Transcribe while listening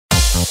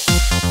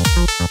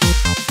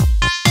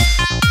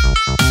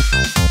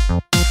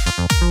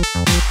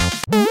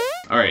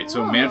Alright,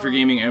 so Mad for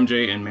Gaming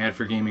MJ and Mad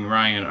for Gaming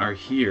Ryan are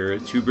here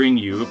to bring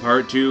you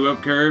part 2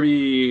 of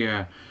Kirby.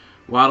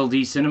 Waddle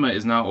Dee Cinema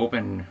is now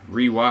open.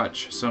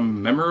 Rewatch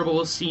some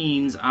memorable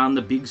scenes on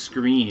the big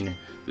screen.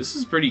 This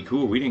is pretty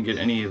cool. We didn't get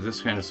any of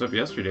this kind of stuff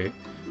yesterday.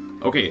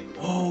 Okay.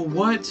 Oh,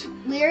 what?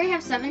 We already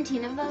have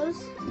 17 of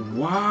those.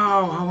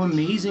 Wow, how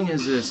amazing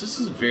is this? This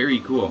is very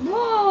cool.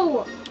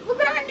 Whoa! Look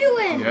what I'm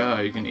doing!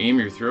 Yeah, you can aim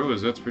your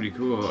throws. That's pretty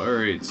cool.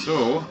 Alright,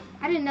 so...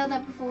 I didn't know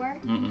that before.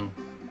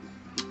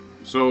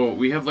 So,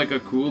 we have like a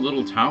cool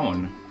little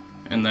town.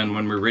 And then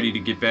when we're ready to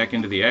get back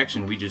into the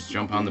action, we just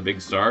jump on the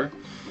big star.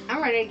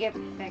 I'm ready to get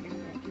back into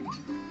it.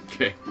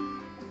 Okay.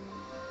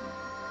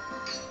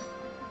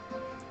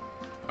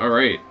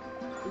 Alright.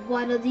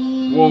 What are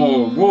these?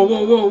 Whoa, whoa,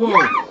 whoa, whoa,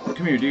 whoa!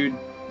 Come here, dude.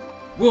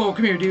 Whoa,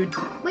 come here, dude.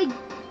 Wait,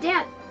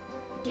 Dad.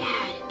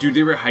 Dad. Dude,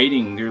 they were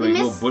hiding. They were like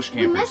little bush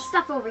campers. We missed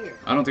stuff over here.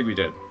 I don't think we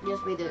did. Yes,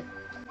 we did.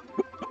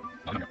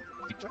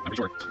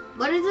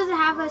 What does it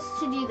have us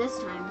to do this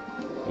time?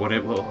 What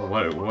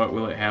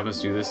will it have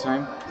us do this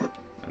time?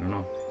 I don't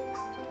know.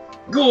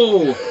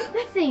 Whoa!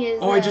 That thing is.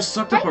 Oh, I just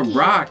sucked up a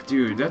rock,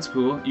 dude. That's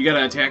cool. You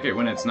gotta attack it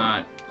when it's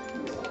not.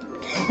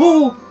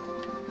 Oh!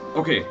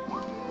 Okay.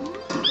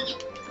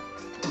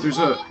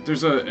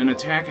 There's an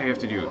attack I have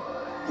to do.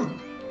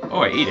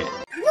 Oh, I ate it.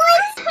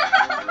 What?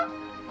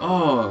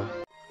 Oh.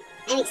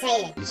 I'm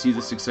excited. You see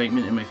this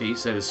excitement in my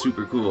face? That is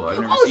super cool. I've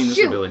never seen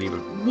this ability, but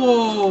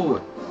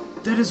whoa!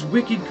 That is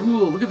wicked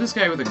cool. Look at this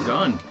guy with a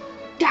gun.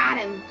 Got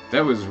him.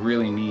 That was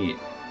really neat.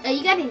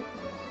 You gotta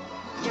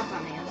jump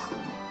on him.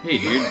 Hey,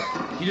 dude.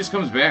 He just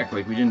comes back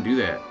like we didn't do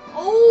that.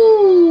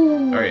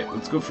 Oh! Alright,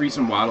 let's go free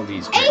some Waddle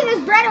Dees. Hey,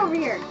 there's bread over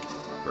here.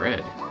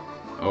 Bread?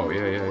 Oh,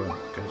 yeah.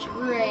 Gotcha.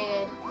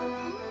 Bread.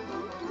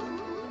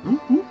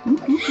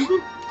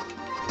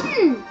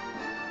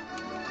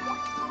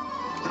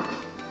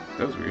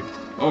 That was weird.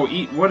 Oh,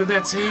 eat. What did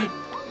that say?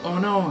 Oh,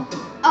 no.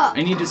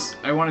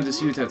 I wanted to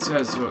see what that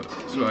says so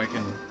I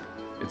can...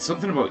 It's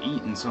something about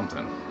eating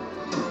something.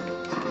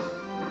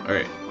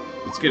 Alright.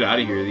 Let's get out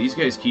of here. These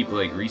guys keep,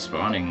 like,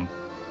 respawning.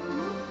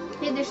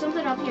 Hey, there's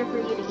something up here for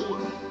you to eat.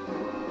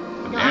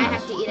 Bananas. No, I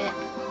have to eat it.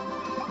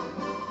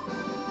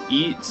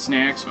 Eat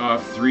snacks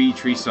off 3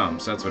 tree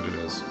stumps. That's what it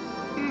is.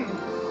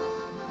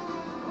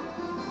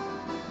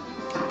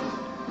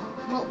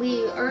 Well,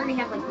 we already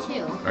have, like,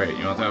 2. Alright,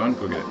 you want that one?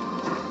 Go get it.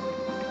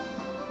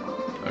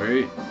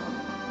 Alright.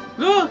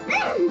 Ah!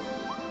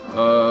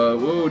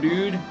 Whoa,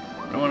 dude.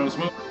 I don't want no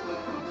smoke.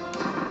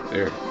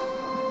 There.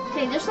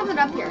 Hey, there's something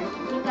up here.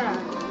 You gotta...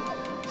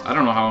 I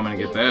don't know how I'm gonna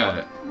get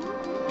that.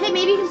 Hey,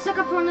 maybe you can suck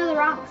up one of the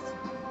rocks.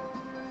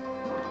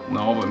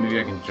 No, but maybe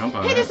I can jump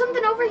on it. Hey, there's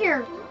something over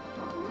here.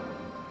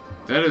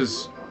 That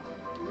is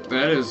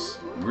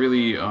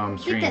really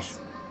strange. Get this.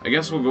 I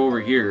guess we'll go over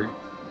here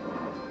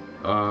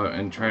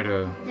and try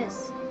to...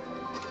 This.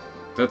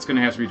 That's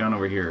gonna have to be done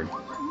over here.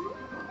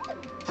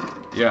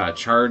 Yeah,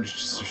 charged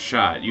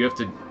shot. You have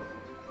to...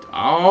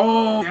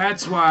 Oh,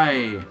 that's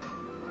why.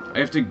 I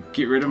have to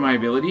get rid of my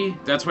ability?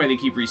 That's why they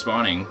keep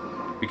respawning.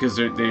 Because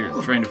they're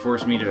trying to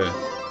force me to...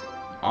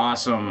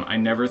 Awesome. I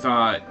never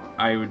thought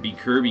I would be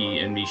Kirby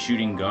and be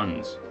shooting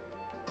guns.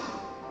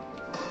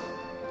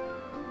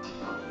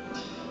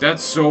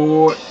 That's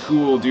so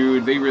cool,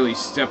 dude. They really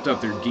stepped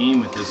up their game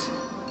with this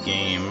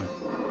game.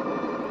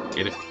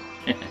 Get it?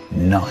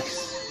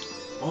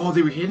 Nice. Oh,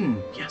 they were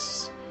hidden.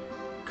 Yes.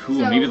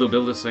 Cool. So, maybe they'll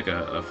build us like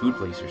a food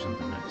place or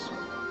something next.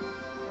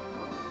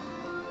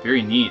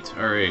 Very neat.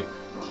 Alright.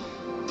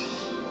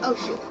 Oh,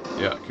 shoot.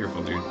 Yeah,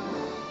 careful, dude.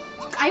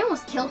 I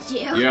almost killed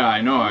you. Yeah,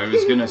 I know. I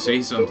was gonna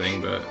say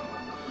something, but...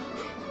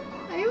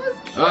 I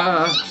almost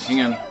killed you.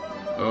 Hang on.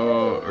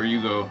 Oh, or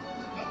you go.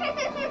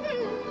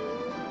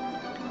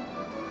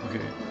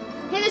 Okay.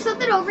 Hey, there's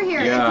something over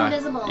here. Yeah, It's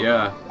invisible.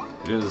 yeah,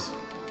 it is.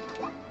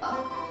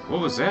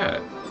 What was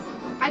that?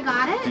 I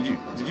got it?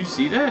 Did you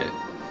see that?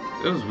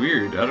 That was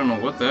weird. I don't know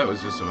what that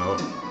was just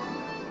about.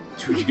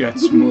 Dude, you got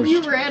smooshed.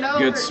 You ran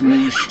over. You got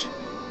smooshed.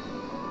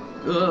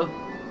 Ugh.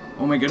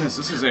 Oh my goodness,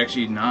 this is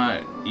actually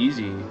not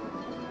easy.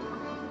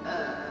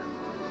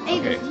 Hey,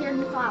 Okay. there's here in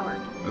the flower.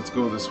 Let's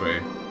go this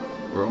way.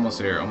 We're almost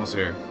there, almost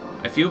there.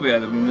 I feel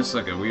bad that we missed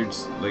like a weird,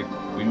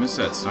 we missed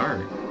that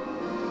star.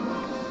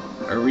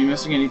 Are we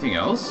missing anything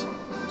else?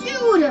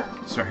 Dude!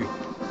 Sorry.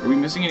 Are we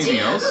missing anything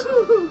else?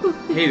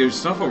 Hey, there's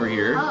stuff over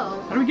here.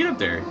 Oh. How do we get up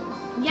there?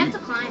 You have to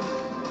climb,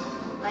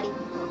 buddy.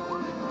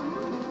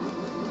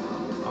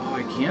 Oh,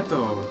 I can't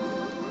though.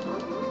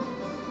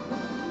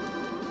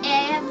 Hey,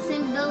 I have the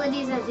same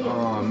abilities as you.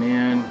 Oh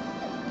man.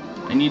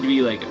 I need to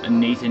be like a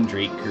Nathan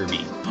Drake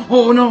Kirby.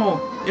 Oh no!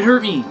 It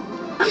hurt me!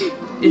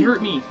 It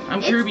hurt me!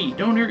 I'm Kirby!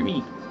 Don't hurt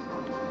me!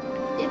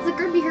 It's a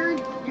Kirby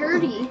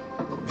Hurdy.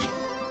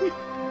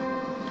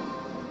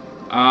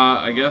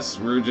 I guess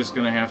we're just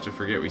gonna have to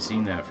forget we've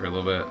seen that for a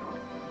little bit.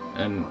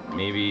 And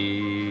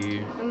maybe...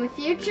 In the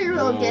future,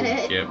 we'll get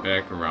it. Get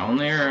back around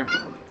there?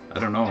 I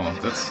don't know.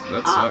 That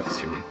sucks,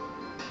 dude.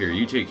 Here,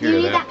 you take care of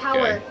You need that that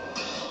power. guy.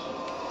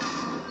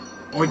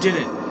 Oh, I did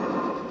it!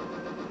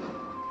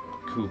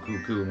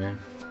 Cool, man.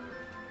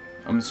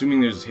 I'm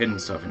assuming there's hidden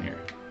stuff in here.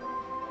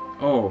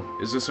 Oh,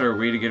 is this our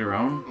way to get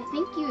around? I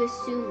think you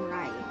assume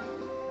right.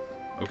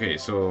 Okay,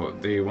 so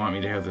they want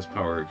me to have this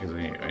power because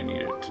I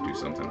need it to do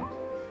something.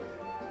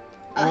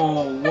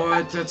 Oh,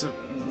 what? That's a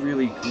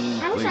really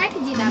cool, I wish I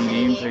could do that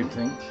game minigame. type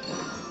thing.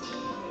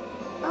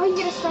 Oh, you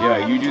get a star.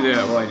 Yeah, you do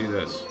that while I do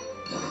this.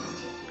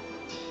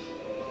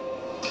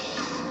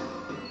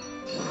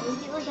 You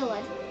get like a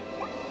ledge.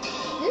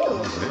 What Ooh.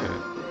 was that?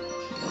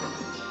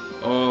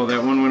 Oh,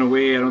 that one went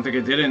away. I don't think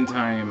I did it in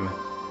time.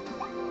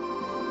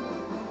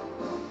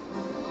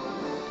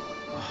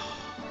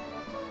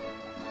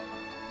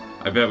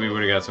 I bet we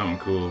would have got something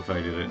cool if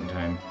I did it in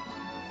time.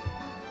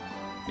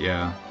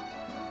 Yeah.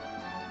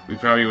 We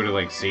probably would have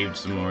like saved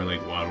some more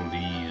like Waddle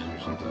Dees or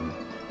something.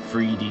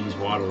 Free Dees,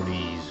 Waddle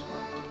Dees.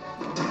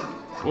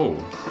 Whoa.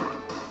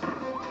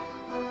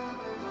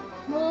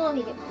 Well,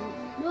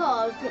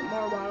 let's get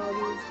more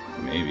waddles.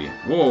 Maybe.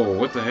 Whoa,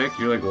 what the heck?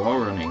 You're like wall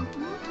running.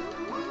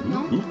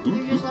 No,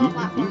 you're just little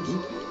platforms.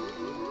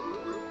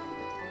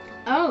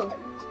 Oh.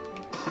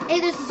 Hey,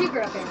 there's a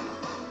secret up there.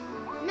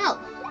 Milk.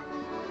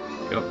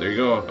 Yep, there you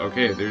go.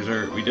 Okay, there's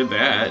our... We did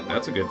that.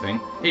 That's a good thing.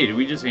 Hey, did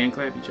we just hand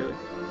clap each other?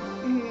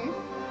 Mm-hmm.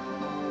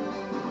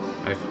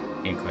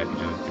 Hand clap each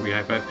other. Did we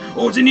high five?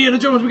 Oh, it's Indiana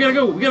Jones! We gotta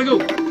go! We gotta go!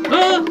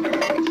 Ah!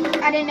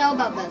 I didn't know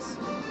about this.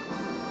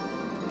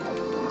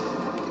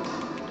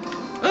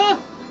 Ah!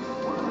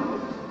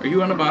 Are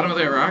you on the bottom of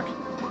that rock?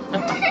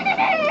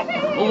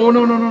 Oh,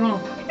 no.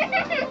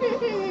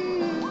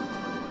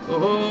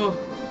 Oh.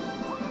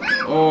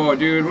 Oh,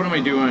 dude, what am I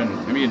doing?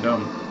 I'm being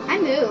dumb. I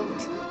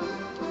moved.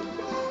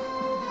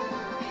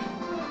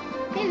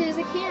 Hey, there's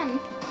a can.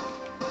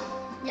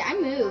 Yeah, I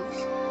moved.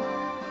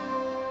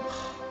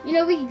 You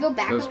know, we could go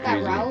back That was up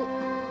that crazy. route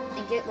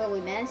and get what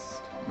we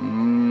missed.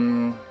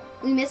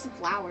 We missed a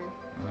flower.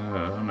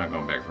 I'm not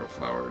going back for a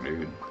flower,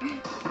 dude.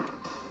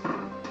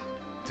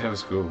 That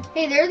was cool.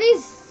 Hey, there are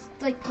these,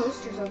 like,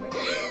 posters over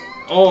there.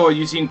 Oh,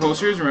 you seen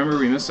posters? Remember,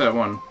 we missed that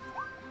one.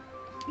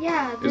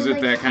 Yeah. Is they're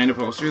it like, that kind of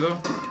poster, though?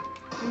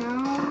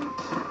 No.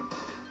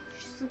 They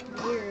just look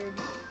weird.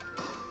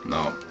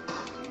 No.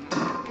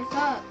 I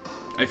thought...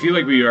 I feel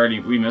like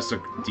we missed a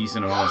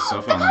decent amount of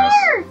stuff on this.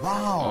 Car!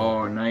 Wow.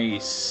 Oh,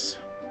 nice.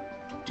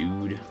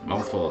 Dude,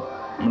 mouthful.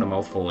 I'm gonna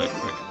mouthful it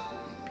quick.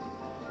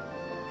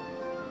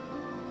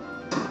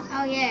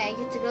 Oh, yeah, I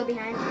get to go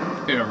behind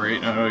you. Yeah,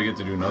 right. I don't get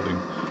to do nothing.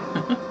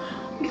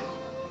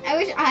 I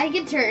wish I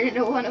could turn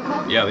into one of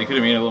them. Yeah, they could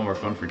have made it a little more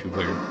fun for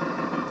two-player.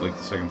 Like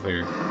the second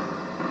player.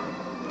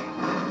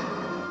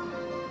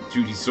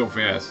 Dude, he's so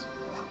fast.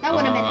 That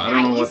would have been nice. I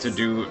don't know what to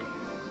do.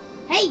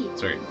 Hey!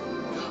 Sorry.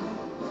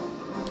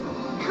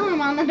 Now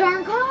I'm on the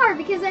darn car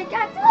because I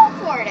got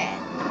teleported.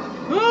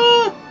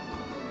 Ah!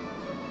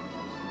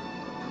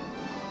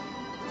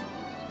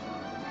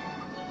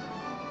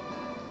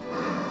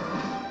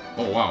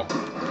 Oh, wow.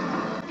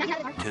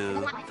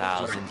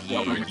 2,000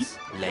 years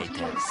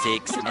later,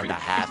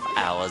 6.5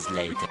 hours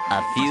later,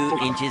 a few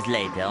inches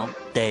later,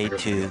 day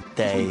 2,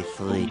 day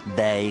 3,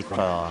 day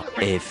 4,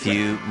 a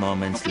few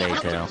moments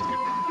later.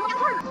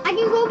 I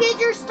can go get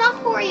your stuff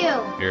for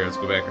you. Here, let's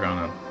go back around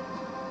then.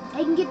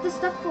 I can get the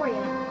stuff for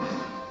you.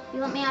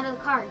 You let me out of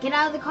the car. Get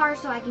out of the car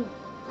so I can...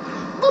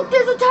 Look,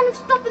 there's a ton of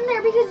stuff in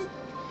there because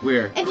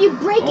Where? if you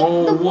break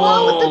Oh, the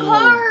wall with the whoa.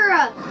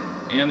 car...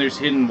 And there's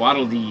hidden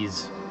Waddle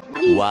Dees.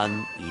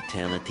 1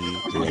 eternity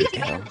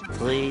later,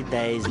 3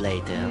 days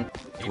later,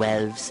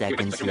 12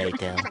 seconds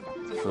later,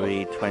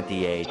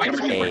 3:28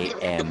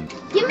 a.m.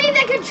 Give me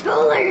the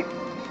controller.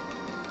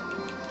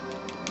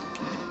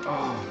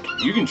 Oh,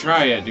 you can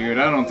try it, dude.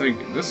 I don't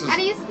think this is. How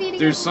do you speed again?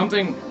 There's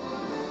something.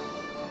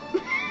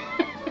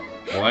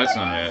 Well, that's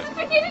not it.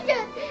 Speed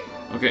again.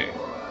 Okay.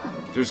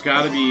 There's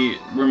got to be.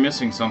 We're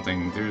missing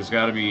something. There's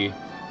got to be.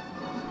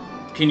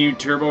 Can you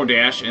turbo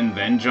dash and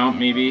then jump,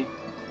 maybe?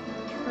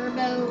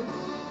 Turbo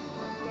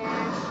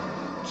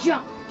dash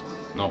jump.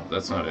 No,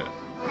 that's not it.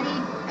 How do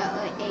you...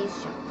 Oh, A's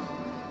jump.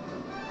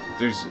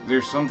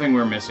 There's something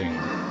we're missing.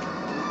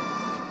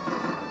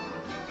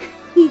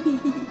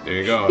 There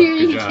you go. Here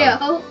Good you job.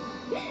 go.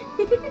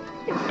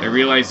 I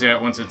realized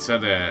that once it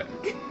said that,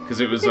 because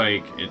it was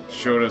like it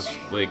showed us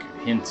like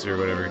hints or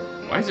whatever.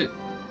 Why is it?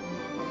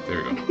 There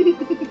we go.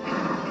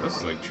 This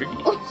is like tricky.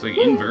 It's like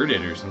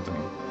inverted or something.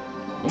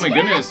 Oh my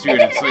goodness, dude!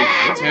 It's like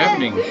what's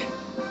happening?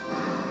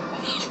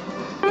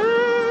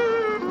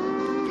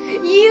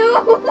 You.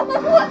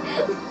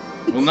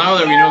 Well, now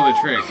that we know the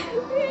trick,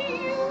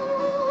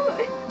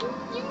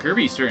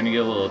 Kirby's starting to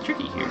get a little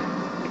tricky here.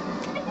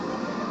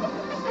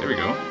 There we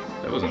go.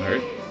 That wasn't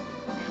hard.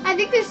 I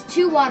think there's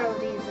 2 Waddle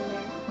Dees in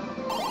there.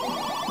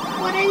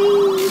 What are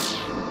these?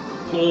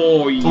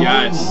 Oh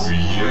yes!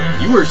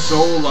 You were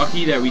so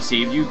lucky that we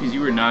saved you because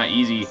you were not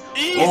easy.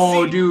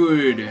 Oh,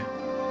 dude.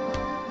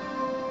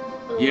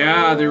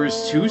 Yeah, there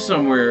was 2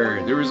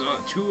 somewhere. There was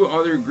 2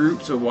 other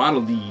groups of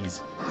Waddle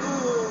Dees.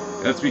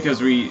 That's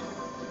because we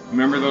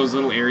remember those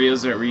little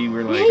areas that we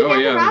were like, Hey, oh now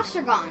yeah. the rocks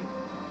are gone.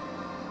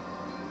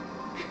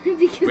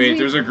 Because Wait,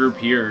 there's a group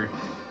here.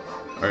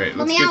 Alright, Let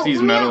let's me get out, these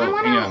let me out, metal. I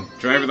want Hang out. on.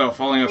 Drive without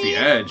falling off the Please.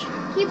 edge.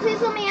 Can you please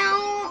let me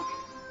out?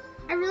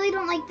 I really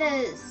don't like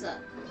this.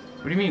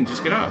 What do you mean?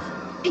 Just get off.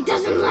 It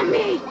doesn't let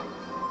me.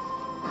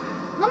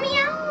 Let me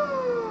out.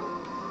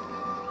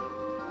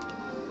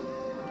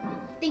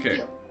 Thank Okay.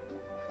 you.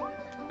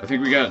 I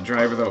think we got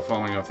drive without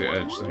falling off the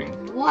edge thing.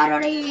 What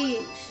are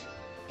these?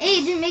 Hey,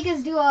 it didn't make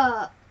us do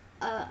a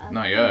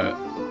Not yet.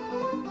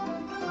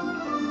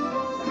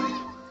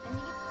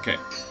 Okay.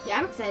 Yeah,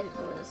 I'm excited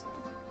for this.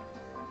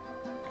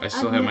 I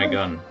still have my never-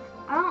 gun.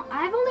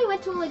 I've only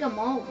went to like a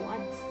mall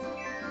once.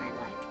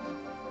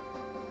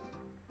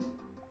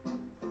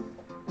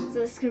 So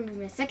this is gonna be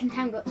my second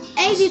time go.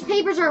 Hey, these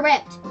papers are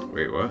ripped.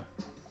 Wait, what?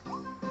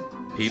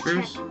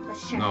 Papers?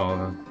 Let's check.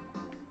 No.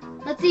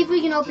 Let's see if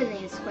we can open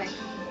these quick.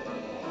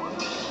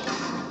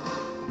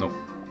 Nope.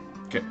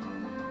 Okay.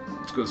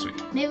 Let's go this way.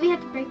 Maybe we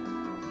have to break.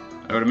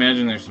 I would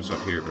imagine there's some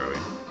stuff here, probably.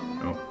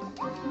 No.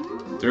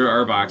 There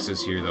are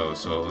boxes here, though,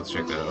 so let's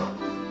check that out.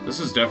 This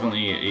is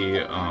definitely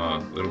a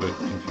little bit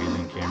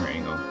confusing camera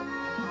angle.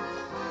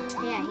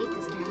 Yeah, I hate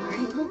this camera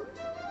angle.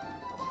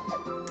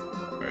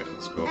 Alright,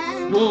 let's go.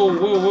 Whoa,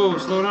 whoa, whoa,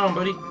 slow down,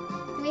 buddy. Do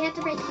we have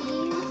to break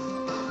these?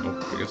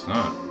 Nope, I guess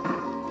not.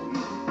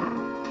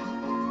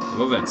 I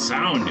love that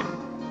sound.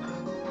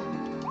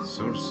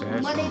 So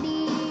sad. What are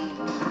these?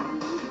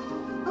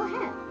 Oh,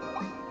 hat.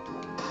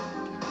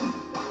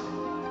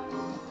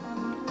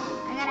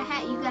 I got a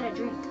hat, you got a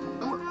drink.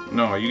 Oh,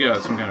 No, you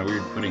got some kind of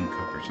weird pudding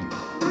cup or something.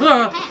 a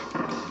Ah! hat.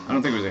 I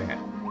don't think it was a hat.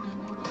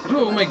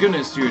 Oh my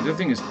goodness, dude, that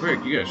thing is quick.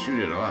 You gotta shoot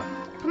it a lot.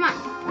 Come on.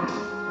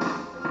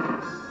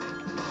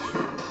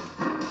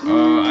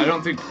 I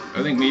don't think.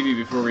 I think maybe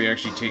before we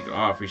actually take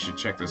off, we should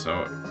check this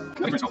out.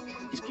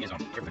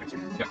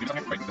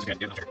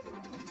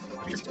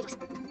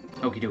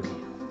 Okie dokie.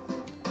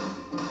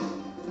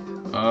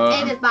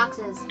 Hey, there's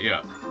boxes.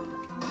 Yeah.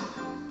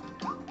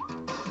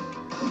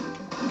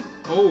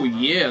 Oh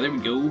yeah, there we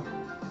go.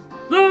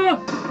 Ah!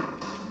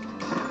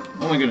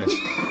 Oh my goodness.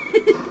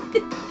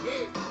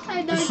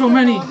 I know There's so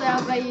many.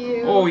 Out by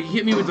you. Oh, he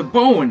hit me with the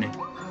bone.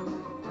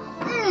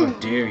 How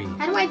dare he?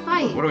 How do I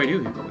fight? What do I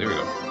do? There we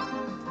go.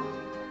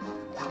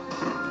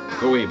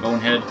 Go away,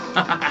 bonehead.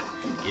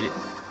 Get it?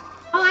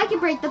 Oh, I can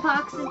break the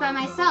boxes by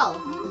myself.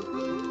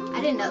 I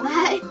didn't know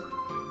that.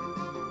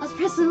 I was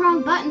pressing the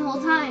wrong button the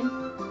whole time. I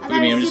Look thought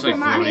at me, it I'm was just Super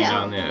like floating Mario.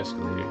 down the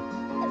escalator. I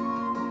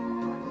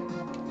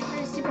thought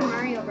it was Super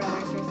Mario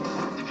Brothers or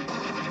something.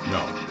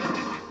 No.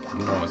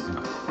 No, it's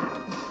not.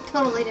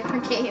 Totally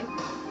different game.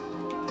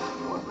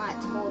 Well, not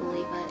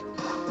totally, but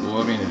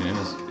Well, I mean, it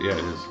is. Yeah,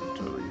 it is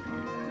totally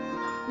different.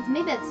 it's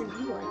made by the same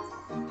people.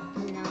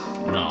 No.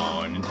 No,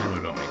 Nintendo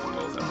don't make them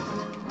both out.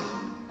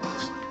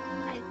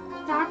 I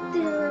thought they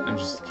were. I'm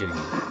just kidding.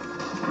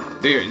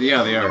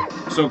 Yeah, they are.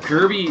 So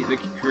Kirby, the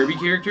Kirby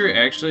character,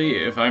 actually,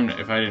 if I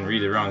didn't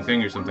read the wrong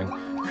thing or something,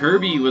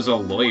 Kirby was a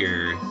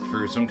lawyer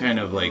for some kind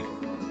of like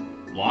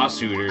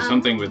lawsuit or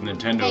something with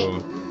Nintendo,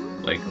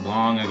 like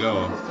long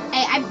ago.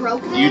 Hey, I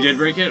broke this. You did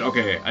break it?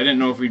 Okay, I didn't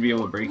know if we'd be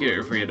able to break it or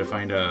if we had to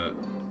find a.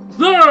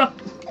 Ah!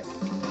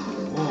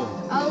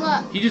 Whoa! Oh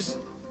look, He just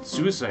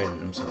suicided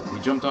himself. He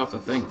jumped off the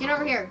thing. get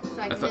over here so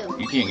I I can thought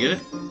move. you can't get it.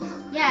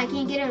 Yeah, I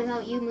can't get it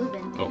without you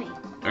moving. Oh. Come here.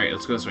 All right,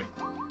 let's go this way.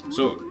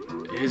 So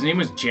his name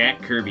was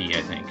Jack Kirby,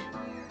 I think.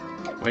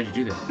 Why'd you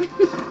do that? I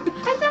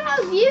thought that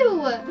was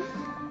you.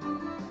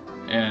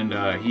 And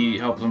he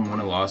helped them win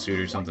a lawsuit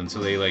or something, so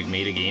they like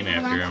made a game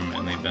after him,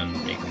 and they've been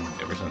making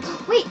it ever since.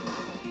 Wait.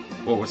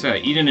 Whoa, what's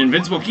that? Eat an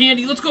invincible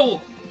candy. Let's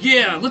go.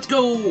 Yeah, let's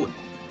go.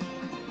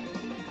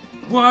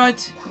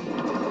 What?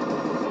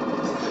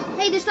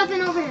 Hey, there's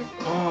something over here.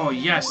 Oh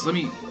yes, let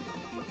me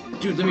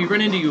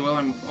run into you while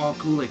I'm all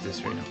cool like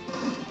this right now.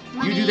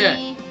 You do that.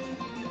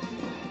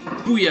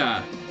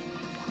 Booyah.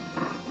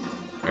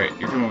 All right,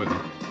 you're coming with me.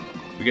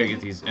 We gotta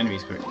get these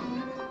enemies quick.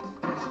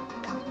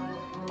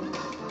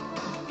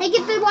 Hey,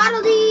 get the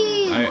Waddle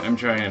Dees! I'm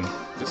trying.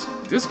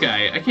 This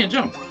guy, I can't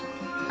jump.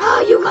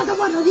 Oh, you got the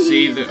Waddle Dees!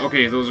 See,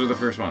 okay, those are the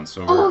first ones,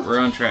 so Oh. we're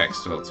on track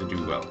still to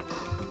do well.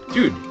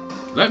 Dude,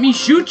 let me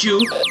shoot you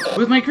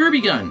with my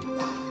Kirby gun.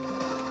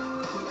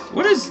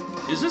 What is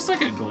this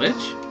like a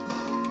glitch?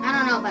 I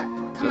don't know, but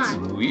come That's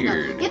on.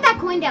 weird. Go. Get that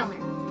coin down there.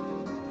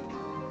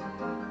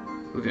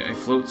 Look, I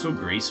float so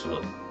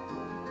gracefully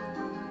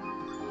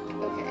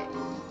Okay.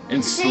 and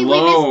Hey,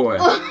 slow. wait,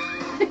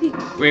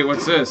 oh. Wait,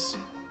 what's this?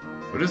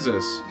 What is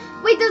this?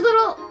 Wait, there's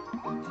little...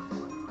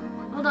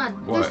 Hold on.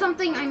 What? There's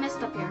something I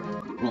missed up here.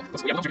 Well,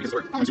 let's check this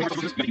door.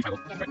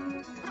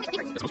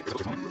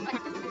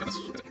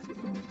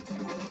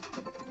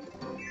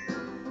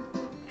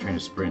 Trying to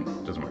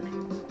sprint doesn't work.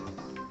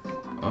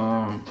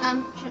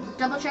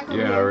 Double check over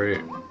Yeah, here.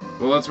 right.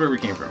 Well, that's where we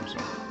came from. So,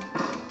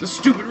 the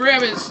stupid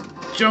rabbit's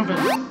jumping.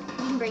 You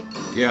can break.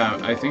 Yeah,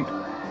 I think.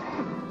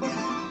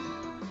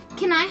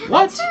 Can I have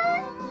What? a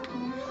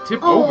turn? Tip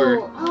Oh,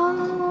 over.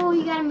 oh,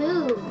 you gotta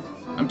move.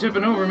 I'm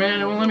tipping over, man.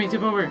 It won't let me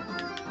tip over.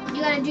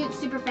 You gotta do it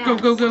super fast. Go,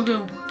 go, go,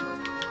 go.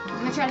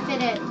 I'm gonna try to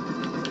fit it.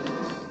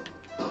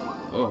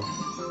 Oh,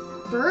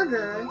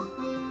 Burger?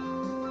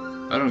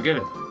 I don't get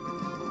it.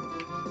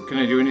 Can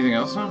I do anything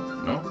else now?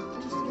 No?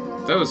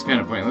 That was kind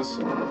of pointless.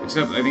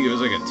 Except I think it was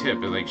like a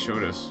tip. It like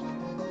showed us.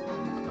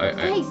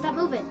 Hey, stop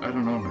moving. I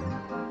don't know, man.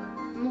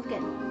 I'm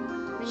looking.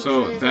 Making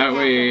So sure that there's a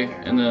way,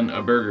 cat and then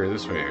a burger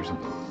this way or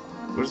something.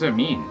 What does that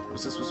mean?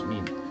 What's that supposed to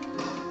mean?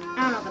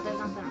 I don't know, but there's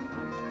nothing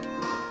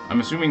on I'm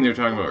assuming they're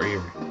talking about right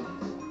here.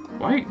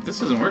 Why?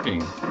 This isn't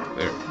working.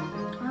 There.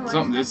 Oh,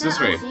 Something. It's this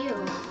way.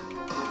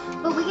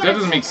 But we That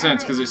doesn't make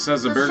sense because it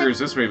says the burger is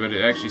this way, but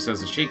it actually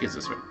says the shake is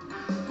this way.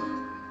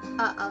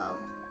 Uh-oh.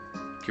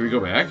 Can we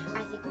go back?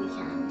 I think we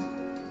can.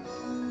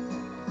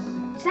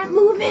 Stop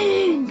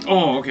moving!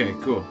 Oh, okay,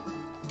 cool.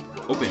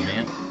 Open,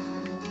 man.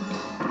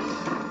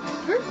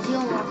 You're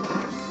dealing with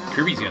yourself.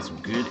 Kirby's got some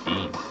good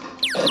aim.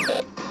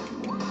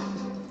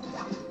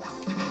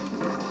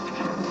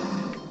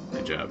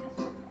 Good job.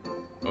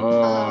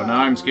 Oh,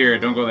 now I'm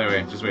scared. Don't go that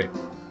way. Just wait.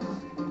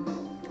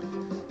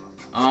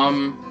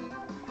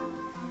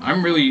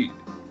 I'm really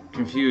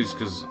confused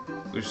because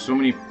there's so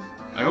many.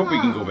 I hope we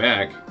can go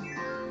back.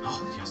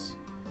 Oh, yes.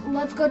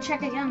 Let's go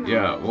check again. Then.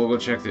 Yeah, we'll go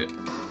check it.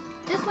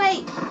 This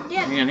way.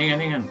 Yeah.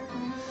 Hang on.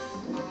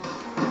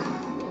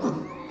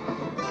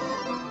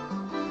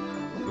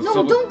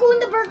 No, don't go in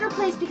the burger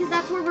place because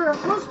that's where we're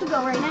supposed to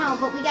go right now.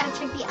 But we gotta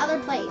check the other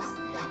place.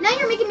 Now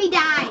you're making me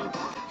die.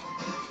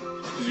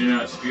 Because you're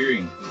not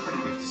spearing. You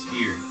have to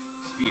spear.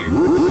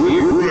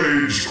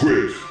 Rage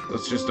quit.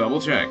 Let's just double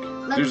check.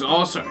 There's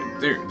also.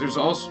 There's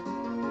also.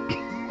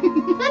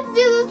 Let's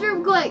do this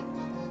real quick.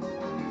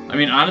 I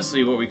mean,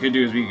 honestly, what we could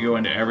do is we could go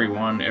into every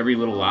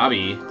little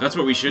lobby. That's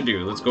what we should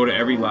do. Let's go to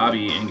every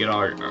lobby and get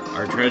our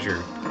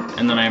treasure.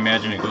 And then I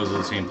imagine it goes to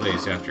the same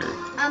place after.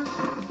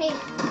 Hey,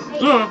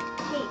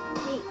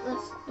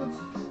 let's...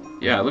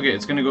 Yeah, look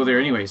it's gonna go there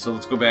anyway, so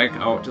let's go back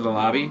out to the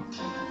lobby,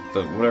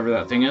 whatever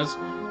that thing is,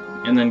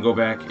 and then go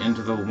back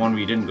into the one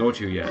we didn't go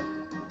to yet.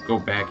 Go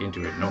back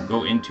into it. No,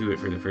 go into it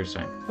for the first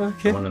time.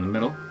 Okay. The one in the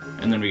middle.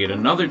 And then we get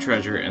another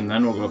treasure, and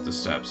then we'll go up the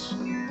steps.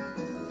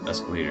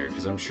 Escalator,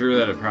 because I'm sure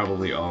that it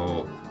probably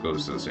all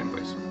goes to the same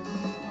place.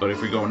 But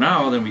if we go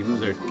now, then we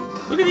lose our...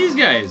 Look at these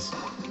guys!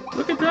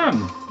 Look at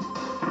them!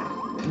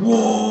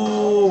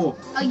 Whoa!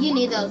 Oh, you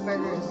need those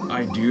burgers.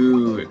 I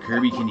do.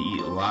 Kirby can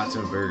eat lots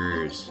of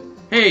burgers.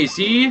 Hey,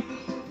 see?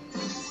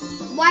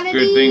 Why did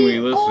Good thing we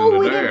listened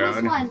to did that.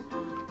 this one.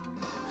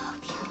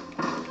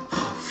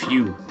 Oh,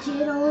 phew.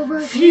 Get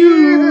over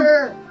Phew.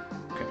 here!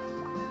 Okay.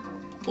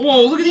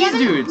 Whoa, look at these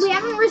dudes! We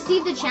haven't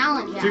received the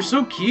challenge yet. They're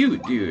so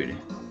cute, dude.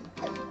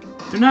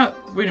 They're not...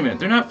 Wait a minute.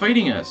 They're not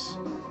fighting us.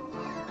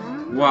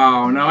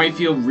 Wow, now I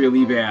feel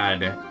really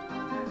bad.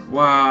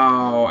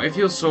 Wow, I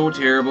feel so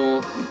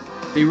terrible.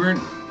 They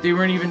weren't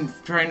even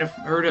trying to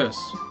hurt us.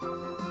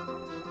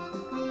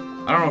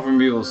 I don't know if I'm gonna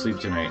be able to sleep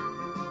tonight.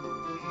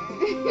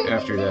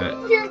 After that.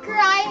 You're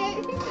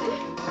crying.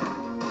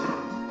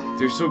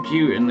 They're so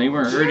cute and they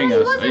weren't hurting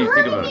us. I didn't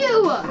think about it.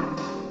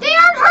 They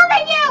aren't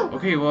hurting you!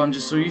 Okay, well I'm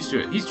just so used to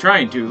it. He's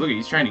trying to. Look,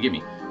 he's trying to get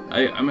me.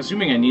 I'm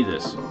assuming I need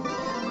this.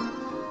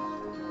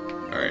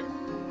 Alright.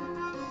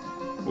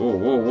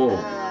 Whoa.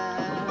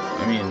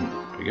 I mean,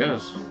 I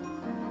guess.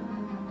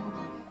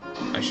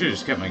 I should have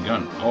just kept my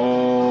gun.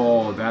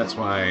 Oh, that's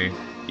why.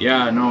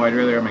 Yeah, no, I'd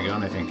rather have my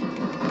gun, I think.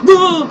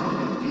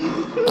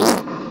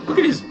 Look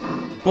at his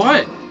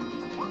butt!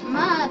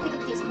 Ma, pick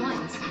up these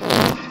points.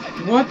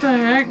 What the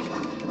heck?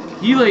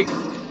 He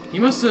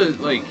must have,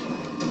 like,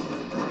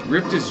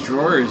 ripped his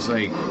drawers,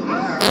 like,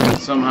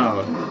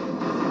 somehow.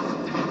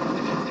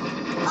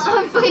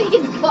 I'm fighting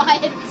his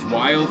butt.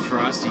 Wild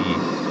Frosty.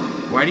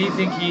 Why do you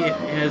think he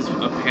has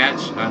a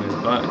patch on his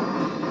butt?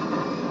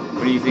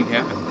 What do you think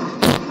happened?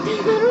 I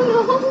don't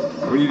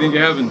know. What do you think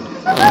happened?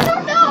 I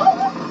don't know.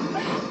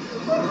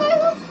 What am I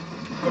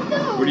supposed to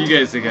know? What do you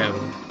guys think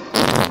happened?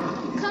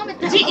 Comment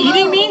Is down he below.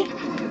 eating me?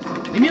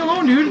 Leave me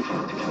alone, dude. I'm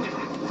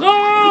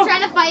Oh!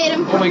 trying to fight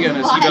him. Oh my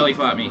goodness, he belly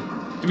flopped me.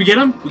 Did we get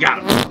him? We got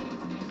him.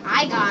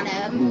 I got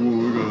him.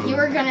 Ooh, You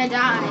were gonna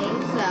die,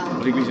 I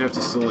so. think we have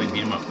to slowly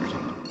beat him up or something.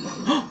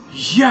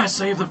 Yes,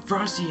 I have the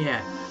Frosty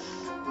hat.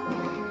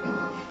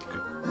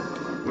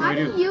 How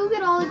do you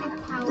get all of your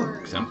powers?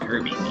 Because I'm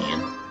Kirby,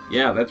 man.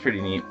 Yeah, that's pretty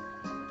neat.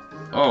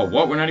 Oh,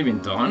 what? We're not even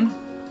done?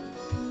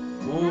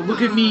 Whoa,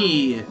 look at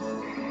me.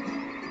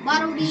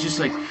 He's just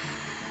like...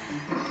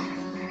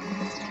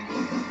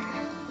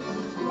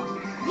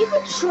 You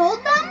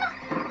controlled them?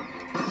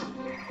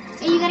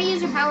 Hey, you gotta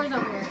use your powers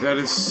over here. That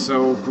is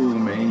so cool,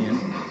 man.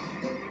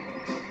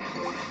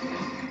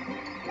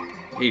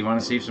 Hey, you want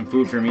to save some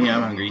food for me?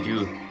 I'm hungry,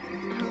 too.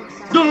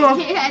 Oh,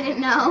 sorry. I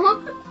didn't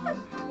know.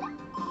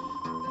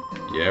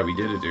 Yeah, we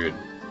did it, dude.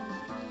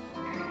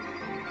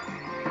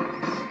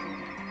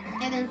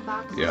 And there's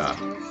boxes. Yeah.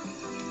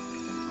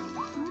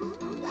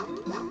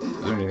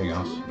 Is there anything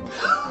else? No.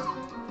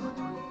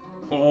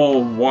 Oh,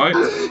 what? I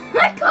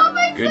caught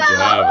myself. Good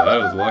job. That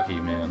was lucky,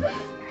 man.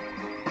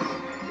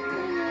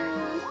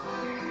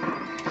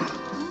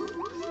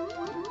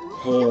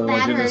 Oh,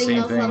 I did the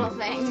same thing. Little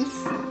things.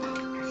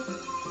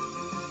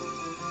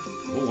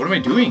 Oh, what am I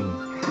doing?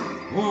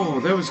 Whoa,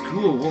 that was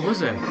cool. What was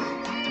that?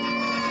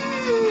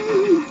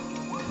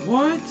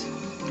 What?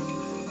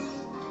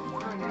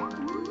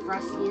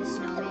 Krusty the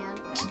Snowman.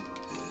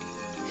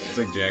 It's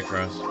like Jack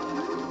Frost. No,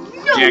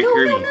 Jack no,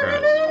 Kirby no, no,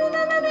 Frost. no.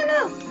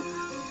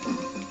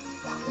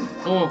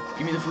 Oh,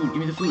 give me the food, give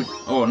me the food.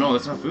 Oh, no,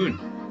 that's not food.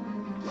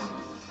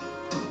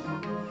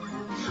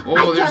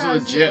 Oh, there's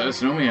legit a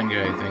snowman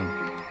guy thing.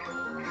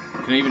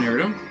 Can I even hurt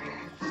him?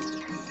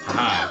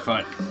 Haha, I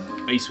fought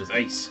ice with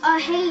ice.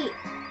 Hey,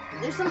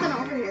 there's something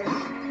over here.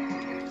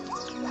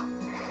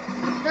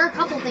 There are a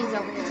couple things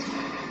over here.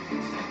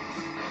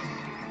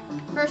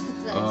 First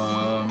it's this.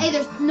 Hey,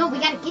 no, we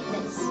gotta get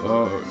this.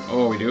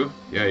 Oh, we do?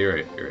 Yeah, you're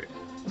right, you're right.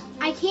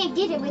 I can't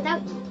get it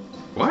without you.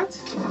 What?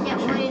 Yeah,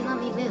 well, it didn't let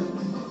me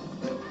move.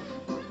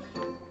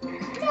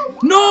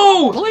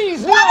 No!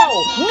 Please,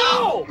 no!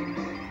 No!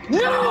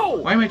 No!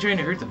 Why am I trying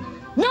to hurt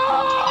them? No!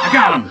 I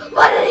got him!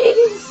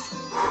 Please!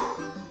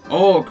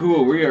 Oh,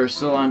 cool. We are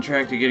still on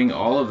track to getting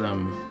all of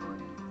them.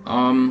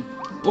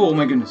 Oh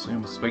my goodness, I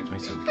almost spiked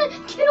myself.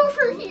 Get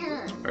over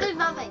here. Right. There's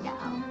nothing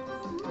now.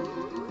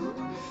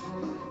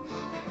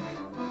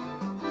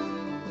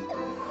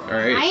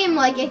 Alright. I am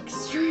like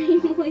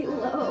extremely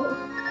low.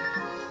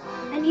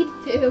 I need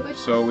food.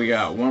 So we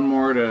got one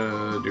more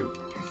to do.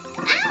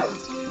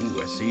 Ow!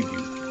 Ooh, I saved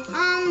you.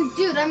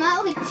 Dude, I'm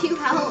at like 2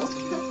 health.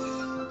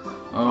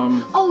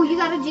 Oh, you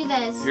gotta do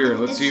this. Here,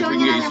 let's see if we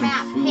can get you some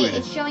map. food. Hey,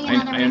 it's showing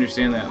another I map.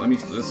 understand that.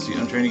 Let's see.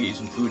 I'm trying to get you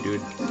some food,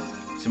 dude.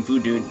 Some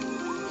food, dude.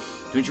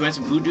 Don't you want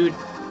some food, dude?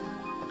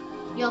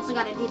 You also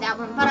gotta do that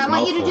one, but That's I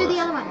want you to do mouthful.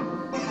 the other one.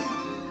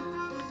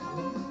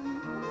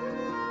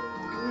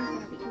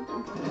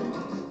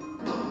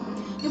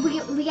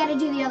 We gotta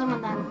do the other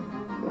one then.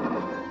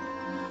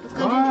 Let's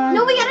go What?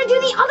 No, we gotta do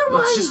the other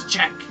one! Let's just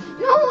check.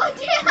 No, I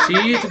can't!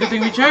 See, it's a good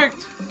thing we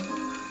checked.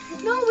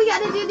 No, we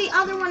gotta do the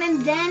other one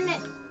and then...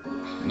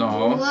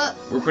 No, What?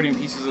 we're putting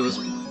pieces of this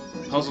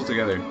puzzle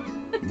together.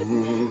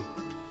 Ooh,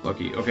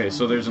 lucky. Okay,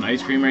 so there's an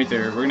ice cream right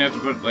there. We're gonna have to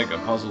put like a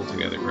puzzle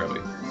together,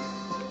 probably.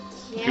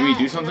 Yeah, Can we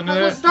do something to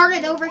we'll that? start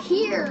it over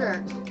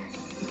here.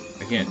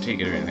 I can't take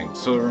it or anything.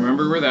 So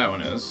remember where that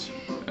one is,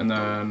 and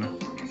then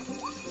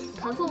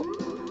Puzzle?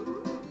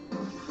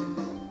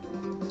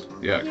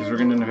 yeah, because we're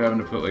gonna end up having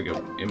to put like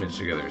an image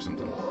together or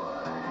something,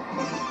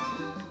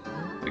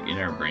 like in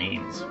our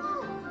brains.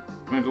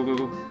 Come on, go, go,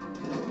 go.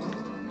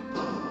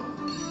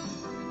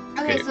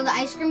 Okay, Okay. so the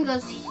ice cream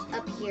goes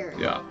up here.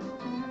 Yeah.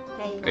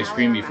 Okay, Ice now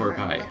cream we before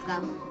remember. pie. Let's go.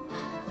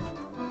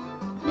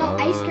 No,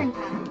 ice cream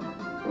pie.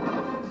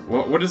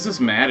 What does this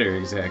matter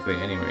exactly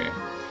anyway?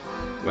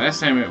 Last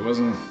time it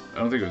wasn't. I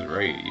don't think it was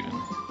right even.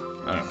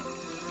 I don't know.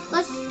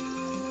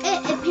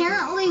 It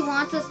apparently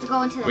wants us to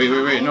go into the pie.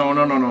 Wait. No.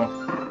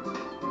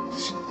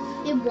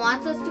 It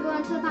wants us to go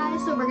into the pie,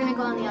 so we're gonna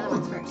go on the other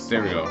ones first.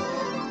 There we go.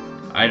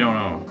 I don't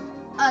know.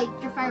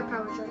 Your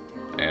firepower's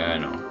right there. Yeah, I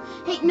know.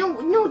 Hey,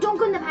 no, don't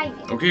go in the pie.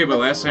 Okay, but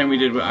last time we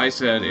did what I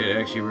said, it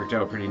actually worked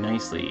out pretty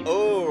nicely.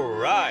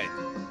 Alright.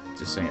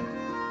 Just saying.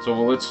 So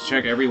well, let's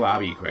check every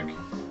lobby quick.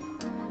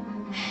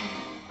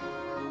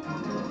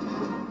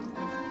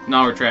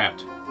 Now we're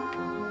trapped.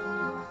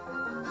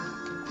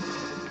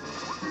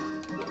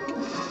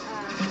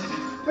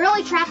 We're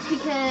only trapped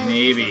because...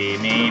 Maybe. You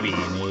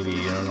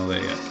don't know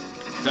that yet.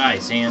 Die,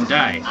 Sam,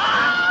 die.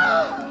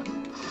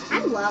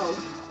 I'm low.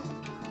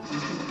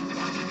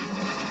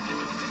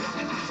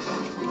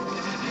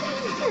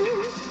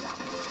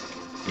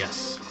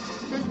 Yes.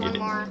 There's one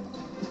more.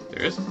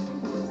 There is?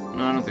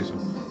 No, I don't think so.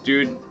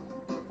 Dude.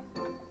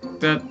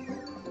 That...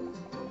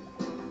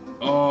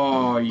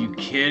 Oh, are you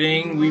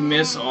kidding? We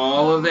miss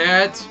all of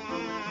that?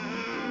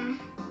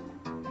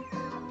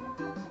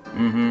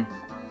 Mm-hmm.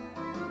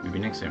 Maybe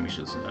next time we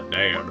should listen to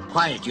Dad.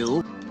 Quiet,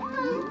 you.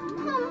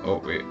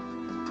 Oh, wait.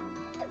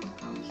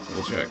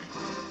 We'll check.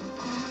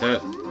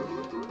 That...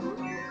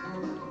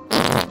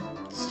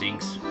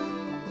 stinks.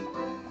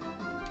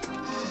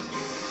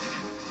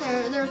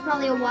 There's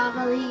probably a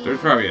Waddle Dee. There's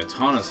probably a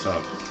ton of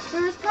stuff.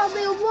 There's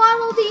probably a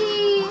Waddle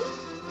Dee.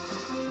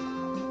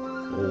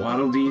 Well,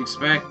 what do you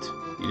expect?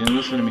 You didn't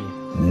listen to me.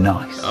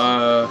 Nice.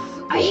 I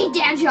hate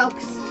dad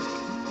jokes.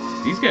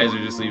 These guys are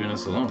just leaving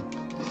us alone.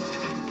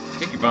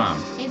 Take your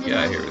bomb. Hey, there's Get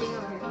out of another here. thing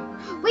over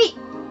here. Wait.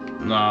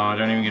 No,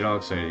 don't even get all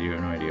excited. You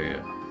have no idea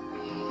yet.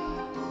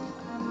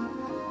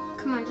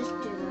 Come on, just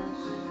do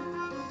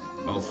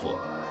this. Mouthful.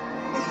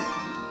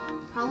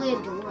 Probably a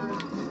door.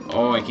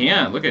 Oh, I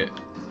can't. Look at.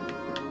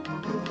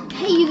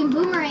 Hey, you can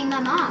boomerang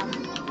them off.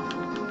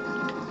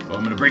 Oh,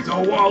 I'm gonna break the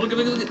whole wall. Look at.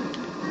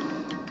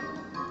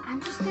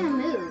 I'm just gonna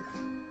move.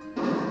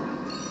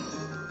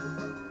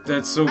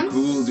 That's so I'm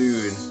cool,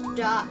 dude.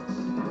 Stop.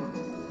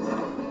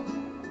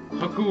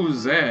 How cool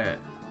is that?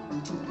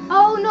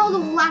 Oh no, the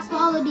last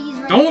Waddle Dee's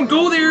right Don't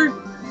go there!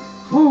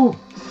 Whew.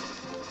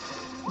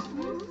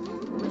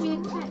 What'd you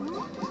expect?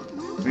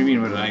 What do you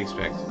mean, what did I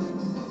expect?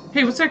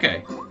 Hey, what's that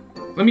guy?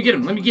 Let me get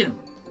him. Dude,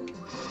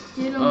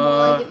 I'm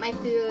bored. Get my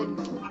food.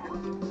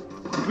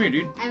 Come here,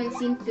 dude. I haven't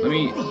seen food Let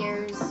me- in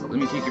years. Let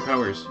me take your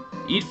powers.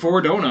 Eat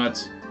 4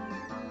 donuts.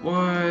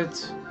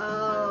 What?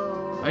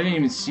 Oh. I didn't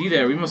even see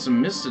that. We must have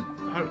missed it.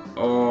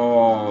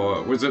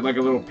 Oh, was it like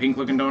a little pink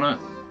looking donut?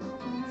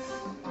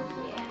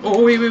 Yeah.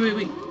 Oh, wait.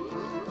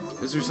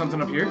 Is there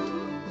something up here?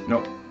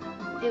 Nope.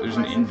 There's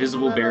an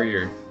invisible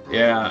barrier.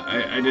 Yeah,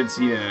 I did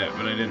see that,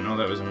 but I didn't know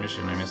that was a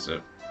mission. I missed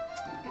it.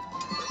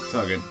 It's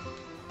all good.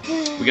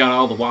 We got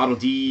all the Waddle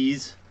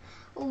Dees.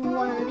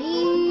 Waddle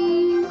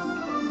Dees.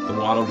 The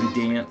Waddle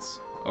Dee dance.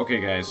 Okay,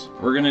 guys,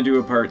 we're gonna do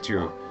a part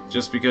 2,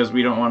 just because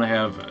we don't want to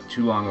have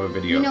too long of a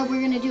video. You know,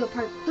 we're gonna do a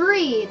part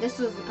 3. This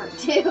was the part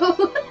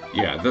 2.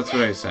 Yeah, that's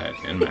what I said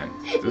and meant.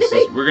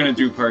 We're gonna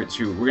do part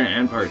 2. We're gonna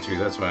end part 2.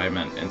 That's what I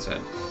meant and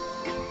said.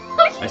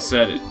 I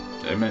said it.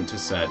 I meant to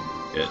said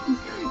it.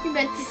 You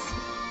meant to say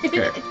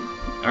it. Okay.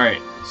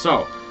 Alright,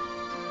 so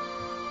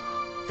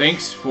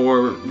thanks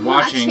for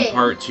watching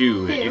part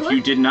 2. If you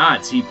did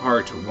not see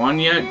part 1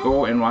 yet,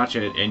 go and watch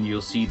it and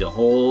you'll see the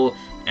whole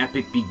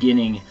epic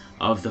beginning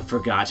of the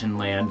Forgotten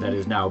Land that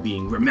is now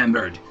being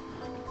remembered.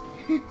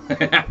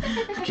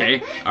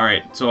 Okay,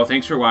 alright, so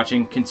thanks for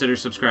watching. Consider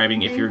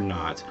subscribing if you're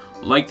not.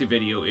 Like the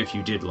video if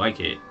you did like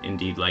it.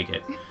 Indeed like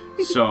it.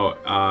 So,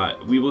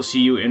 we will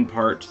see you in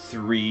part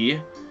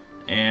 3.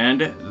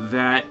 And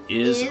that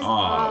is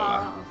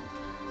all.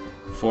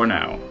 For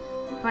now.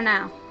 For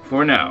now.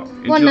 For now.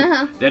 For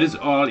now. That is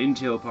all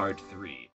until part